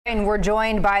And we're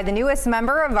joined by the newest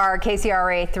member of our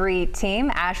KCRA 3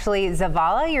 team, Ashley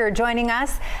Zavala. You're joining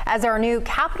us as our new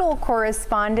Capitol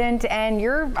correspondent, and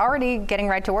you're already getting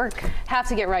right to work. Have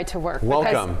to get right to work.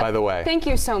 Welcome, by the way. Thank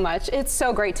you so much. It's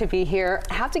so great to be here.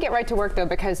 Have to get right to work, though,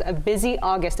 because a busy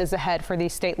August is ahead for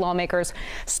these state lawmakers.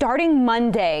 Starting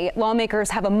Monday,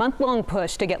 lawmakers have a month-long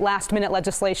push to get last-minute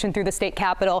legislation through the state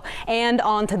capitol and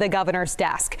onto the governor's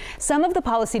desk. Some of the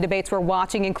policy debates we're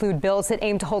watching include bills that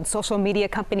aim to hold social media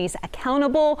companies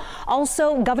accountable.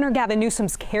 Also, Governor Gavin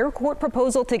Newsom's Care Court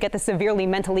proposal to get the severely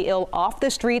mentally ill off the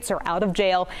streets or out of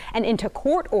jail and into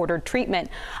court-ordered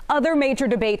treatment. Other major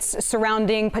debates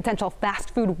surrounding potential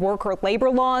fast food worker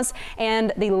labor laws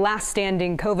and the last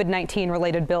standing COVID-19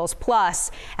 related bills.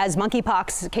 Plus, as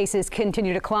monkeypox cases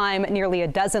continue to climb, nearly a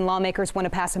dozen lawmakers want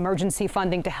to pass emergency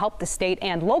funding to help the state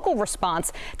and local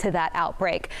response to that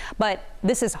outbreak. But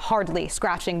this is hardly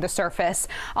scratching the surface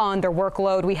on their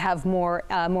workload. We have more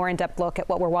in-depth look at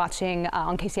what we're watching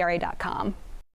on KCRA.com.